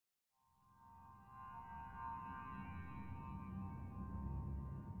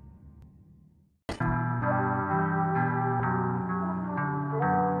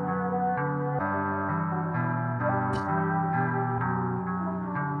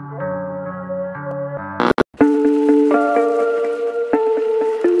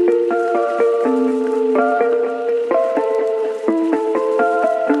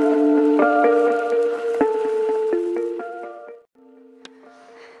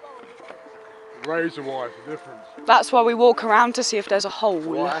razor wire's the difference. That's why we walk around to see if there's a hole.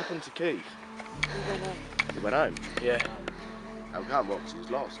 What happened to Keith? He went home? Yeah. How come? What? He was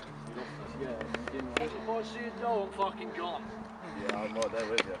lost? Yeah. If I see it now, I'm fucking gone. Yeah, I'm right there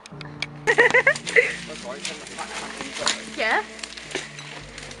with you. That's right, send the backpack inside. Yeah.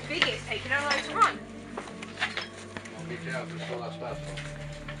 Big it's taking how long to run? I'll be careful, it's not asbestos.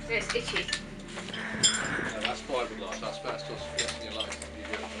 It's itchy. No, that's fiberglass, asbestos gets in your life.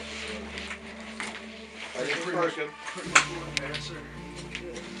 It's broken.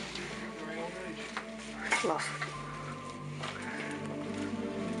 Class.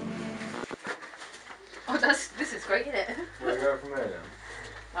 Oh, this is great, isn't it? Where do we go from there then?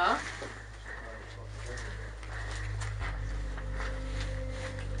 Huh?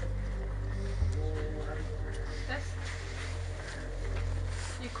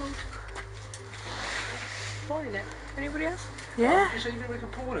 You called? Pouring it. Anybody else? Yeah. So you think we can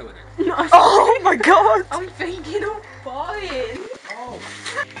pour it with it? Oh my god! I'm thinking of buying. Oh.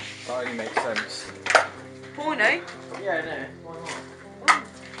 That only makes sense. Porno? Yeah, no. Why not?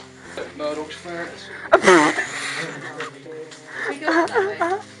 Murdoch's ferrets. We go that way.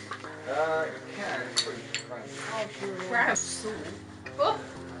 You can. Grab. Oh.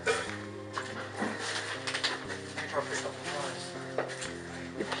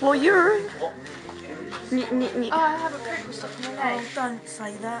 Employer. Oh, I have a crinkle stuck in my Oh, leg. don't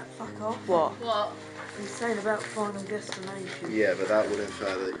say that. Fuck off. What? What? He's saying about Final Destination. Yeah, but that would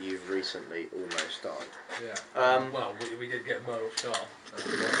infer that you've recently almost died. Yeah. Well, we did get Murdoch's star.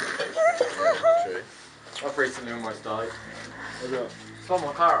 True. I've recently almost died. What's that? Saw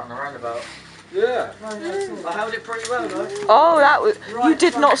my car on the roundabout. Yeah. I held it pretty well though. Oh, that was. You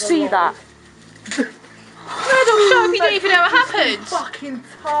did not see that. Murdoch, shut up, you didn't even know what happened. Fucking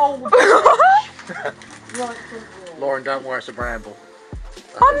told. Right, Lauren, don't worry, it's a bramble.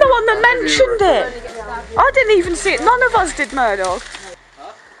 I'm the one that mentioned it. I didn't even see it. None of us did, Murdoch.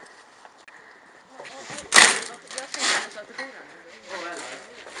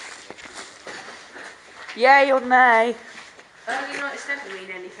 Yay or nay? Early night stand doesn't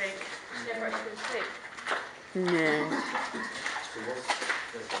mean anything. It's never actually been sick. No.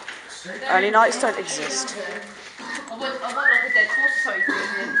 Early nights don't exist. I want like a dead horse or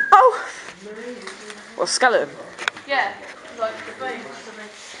something. Oh! Well, skeleton. Yeah, like the bones or something.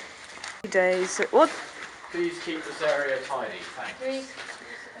 Days. What? Please keep this area tidy, thanks. Please.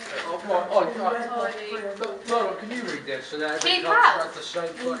 Murdoch, can you read this so that Keep everyone up. comes at the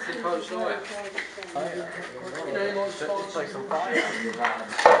same fucking post away? You know, you might Just play some fire.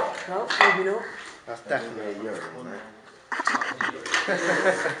 no, maybe not. That's definitely a urine, isn't it?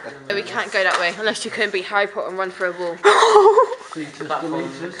 We can't go that way unless you can be Harry Potter and run through a wall. 9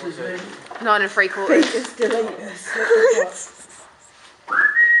 3/4. Just delete us.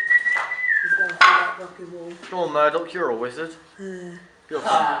 He's going through that fucking wall. Come on, Murdoch, you're a wizard. You're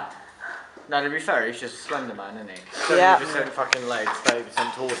Now, to be fair, he's just a slender man, isn't he? 70% fucking legs,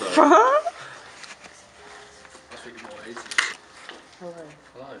 30% torso. I think more AIDS. Hello.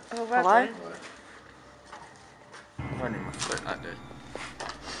 Hello. Oh, Hello? I don't need my foot, that dude.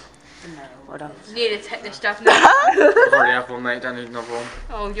 No. Well done. You need to take this stuff now. I already have one, mate, don't need another one.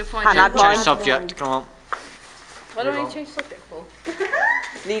 Oh, you're fine. And I'd Change mine. subject, come on. What do we change subject for?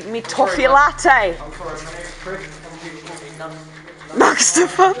 Need me toffee latte. I'm sorry, my name's Chris. I'm here talking nuts.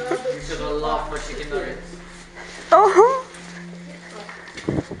 Maxtopher. Because I love my chicken nuggets. Oh.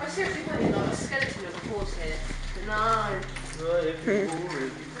 I seriously thought you like a skeleton of a horse here. No.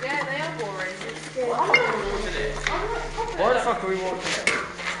 Yeah, they are boring. Why the fuck are we walking it?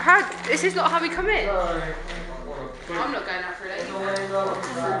 How? This is not how we come in. I'm not going out for it anyway.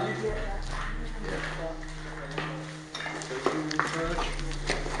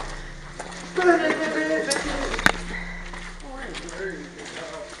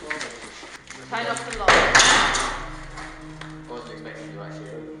 Turn off the light. I wasn't expecting you actually.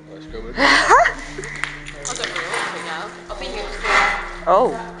 Let's go with I don't really want to now. I've been here before.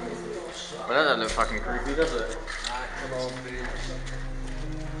 Oh. But that doesn't look fucking creepy, does it? come on, please.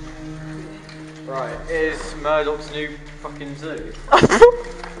 Right, here's Murdoch's new fucking zoo.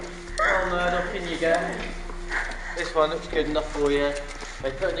 Oh, Murdoch, can you get? This one looks good enough for you.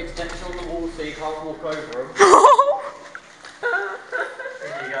 They put an extension on the wall so you can't walk over them.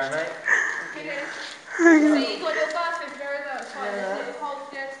 There you go, mate. So you got your bathroom there as well. It's fine. There's a little hole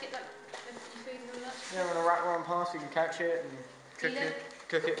there to get like your food and all that. Yeah, when I rat run past, you can catch it and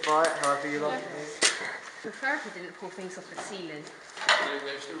cook it, fry it, however you like. The therapy didn't pull things off the ceiling.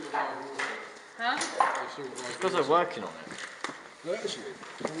 They've still got Huh? Because they're working on it. actually.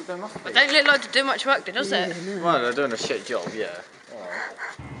 They must be. It don't look like to do much work then, does it? Well, they're doing a shit job, yeah. Alright.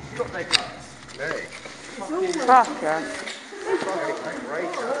 Drop their gloves. Hey. Fuck yeah.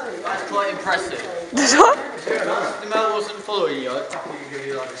 That's quite impressive. The mail wasn't following you.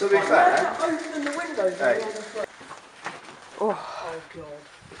 To be fair, Open the windows. hey, Oh god.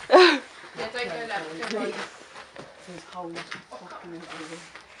 Yeah, don't go left, go right. There's holes fucking everywhere.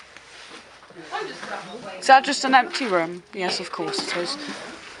 I'm just gravel away. Is that just an empty room? Yes, of course it is.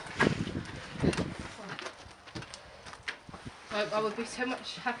 I would be so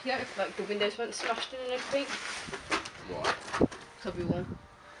much happier if like the windows weren't smashed in and everything. what? Cubby one.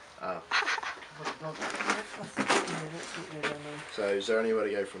 Oh. Yeah, that's not really nice. So is there anywhere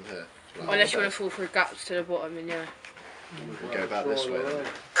to go from here? Like, Unless you want to fall through gaps to the bottom, and yeah. we go back this way then.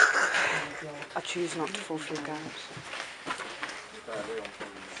 I choose not to fall through gaps.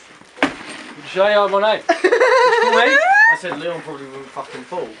 Did you say my name? Did you call me? I said Leon probably wouldn't fucking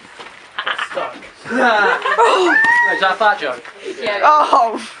fall. Got stuck. Is that a fat joke? Yeah.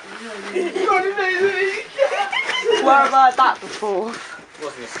 Oh! Where have I heard that before? It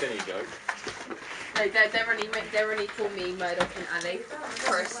wasn't a skinny joke. No, they're only call me Murdoch and Ali.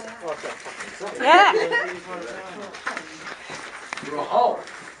 Chris. Yeah. Right.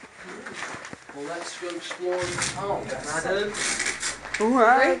 Well, let's go explore the town, Adam.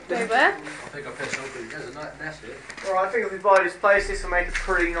 Alright. Go where? I think I pissed over. There's a nest here. Alright, I think if we buy this place, this will make a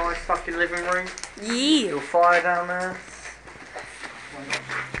pretty nice fucking living room. Yeah. Little fire down there.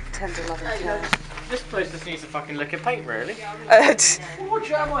 10 to 11 k. This place just needs a fucking lick of paint, really.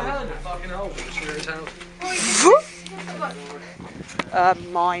 Watch out my hand, a fucking hole. It's near his house.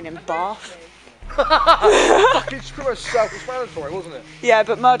 Mine in Bath. Fucking screw us self-explanatory, wasn't it? Yeah,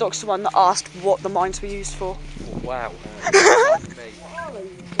 but Murdoch's the one that asked what the mines were used for. Oh, wow.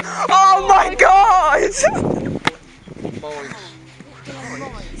 Oh my god! Mines.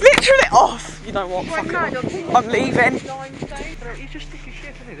 Literally off! You know what? Fuck it. I'm leaving. You just stick your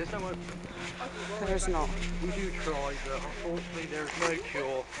shit in it, there's no one. There is not. We do try, but unfortunately there is no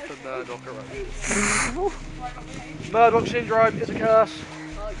cure for Murdoch erosion. Murdoch syndrome is a curse.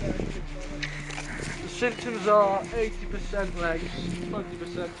 The symptoms are 80% legs,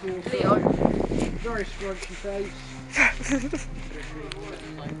 20% torso, very scrunchy face.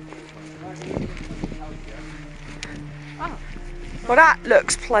 Well, that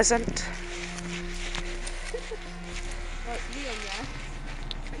looks pleasant. Like Leon, yeah.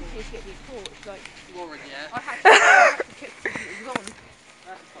 I just need to get these thoughts. Like, Warren, yeah. I had to kick it was on.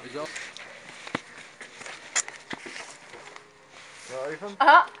 He's on. Open? I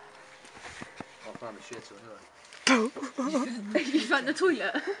found the shit anyway. You found the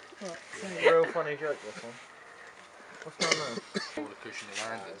toilet? Real funny joke, this one. What's going on? All the cushion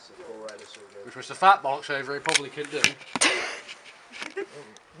around it, which was the fat box over he probably could do.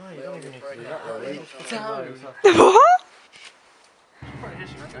 No, you don't even need to do that, really. What? Probably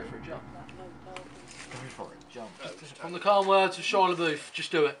just go for a jump. Go for it, jump. From the calm words of Charlotte Booth,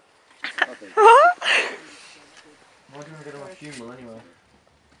 just do it. Why do you want to go to a funeral anyway?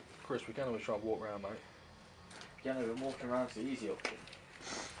 Chris, we can always try and walk around, mate. Yeah, no, but walking around's the easy option.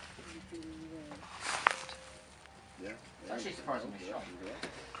 Yeah. It's actually surprisingly strong.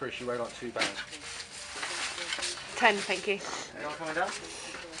 Chris, you weigh like 2 pounds. 10, thank you. Anyone coming down?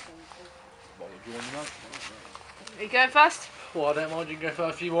 What would you want to know? Are you going first? Well, I don't mind, you can go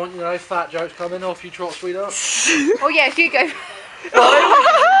first if you want, you know, fat jokes coming off, you trot, sweetheart. Oh yeah, if you go.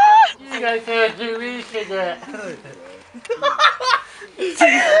 You go first, you can do it.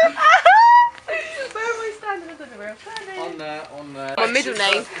 Where am I standing? I don't know where I'm standing. On there. My middle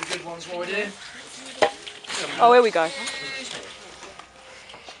name. Good ones for you. Oh, here we go.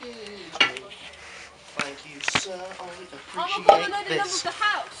 Thank you, sir. I Oh appreciate my god, I know the number of this. the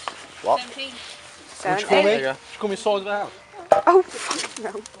house. What? 17. What you call me? You call me the size of the house. Oh, fuck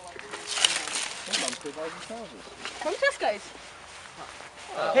no. From Tesco's.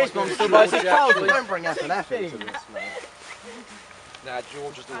 His mum still buys his trousers. Don't bring F and F into this, man. Nah,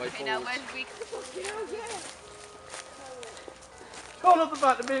 George is the way Okay, now forward. where's we? Hold up the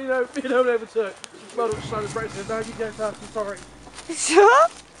fact that me and Owen overtook. Murdoch signed the brakes and now you go first, I'm sorry. Shut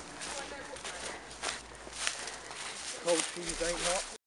up. Cold cheese ain't hot.